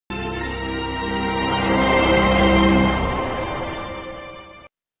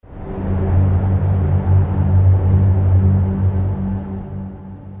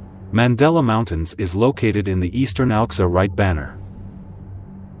Mandela Mountains is located in the eastern Alxa right banner.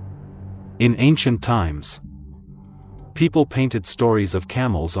 In ancient times, people painted stories of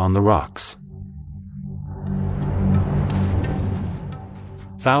camels on the rocks.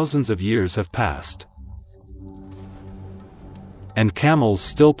 Thousands of years have passed, and camels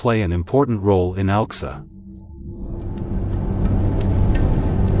still play an important role in Alxa.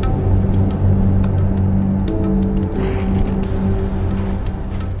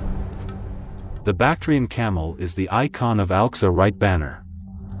 The Bactrian camel is the icon of Alxa right banner.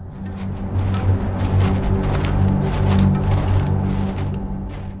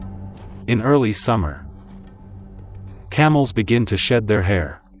 In early summer, camels begin to shed their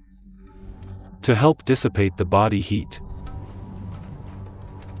hair to help dissipate the body heat.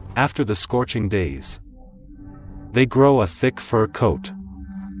 After the scorching days, they grow a thick fur coat.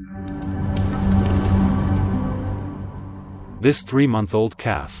 This 3-month-old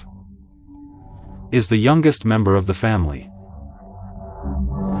calf is the youngest member of the family.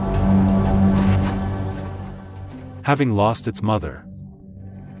 Having lost its mother,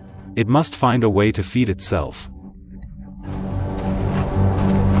 it must find a way to feed itself.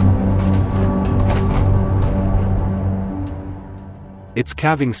 It's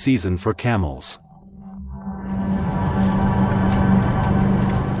calving season for camels.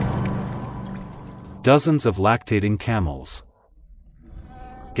 Dozens of lactating camels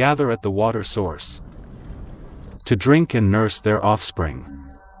gather at the water source to drink and nurse their offspring.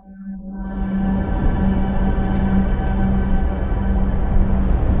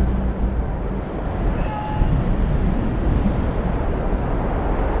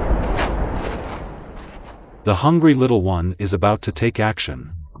 The hungry little one is about to take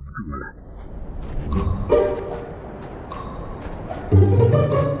action.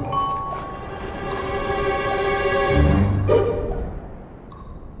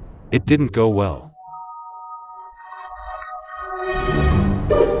 It didn't go well.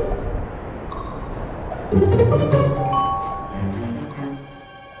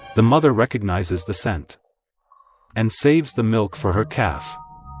 The mother recognizes the scent and saves the milk for her calf.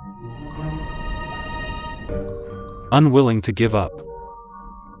 Unwilling to give up,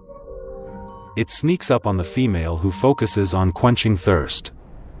 it sneaks up on the female, who focuses on quenching thirst.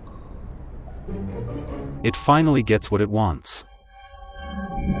 It finally gets what it wants.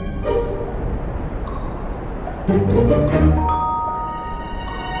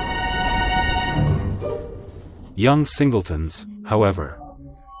 Young singletons, however,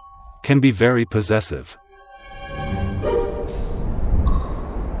 can be very possessive.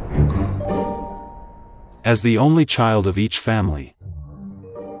 As the only child of each family,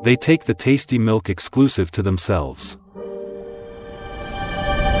 they take the tasty milk exclusive to themselves.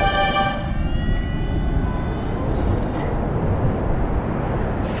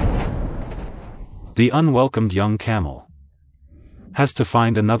 The unwelcomed young camel has to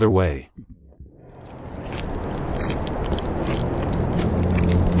find another way.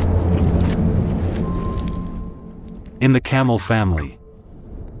 In the camel family,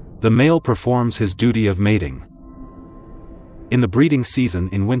 the male performs his duty of mating in the breeding season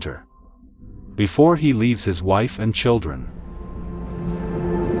in winter, before he leaves his wife and children.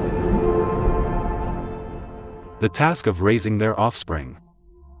 The task of raising their offspring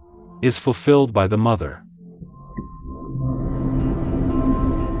is fulfilled by the mother.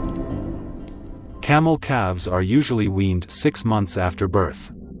 Camel calves are usually weaned 6 months after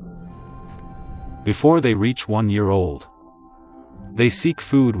birth. Before they reach 1 year old, they seek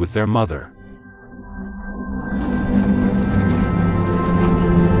food with their mother.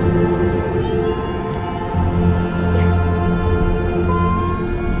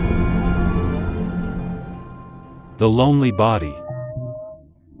 The lonely body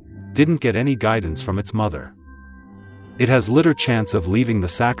didn't get any guidance from its mother. It has little chance of leaving the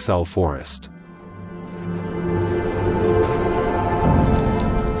Saxal forest.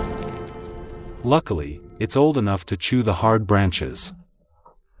 Luckily, it's old enough to chew the hard branches.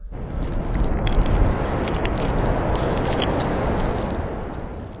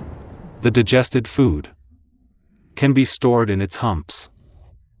 The digested food can be stored in its humps.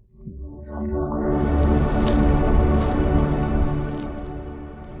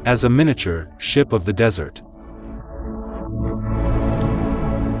 As a miniature ship of the desert,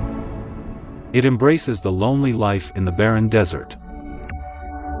 it embraces the lonely life in the barren desert.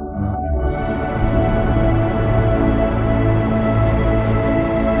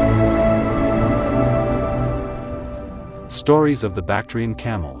 Stories of the Bactrian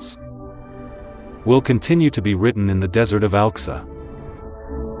camels will continue to be written in the desert of Alxa.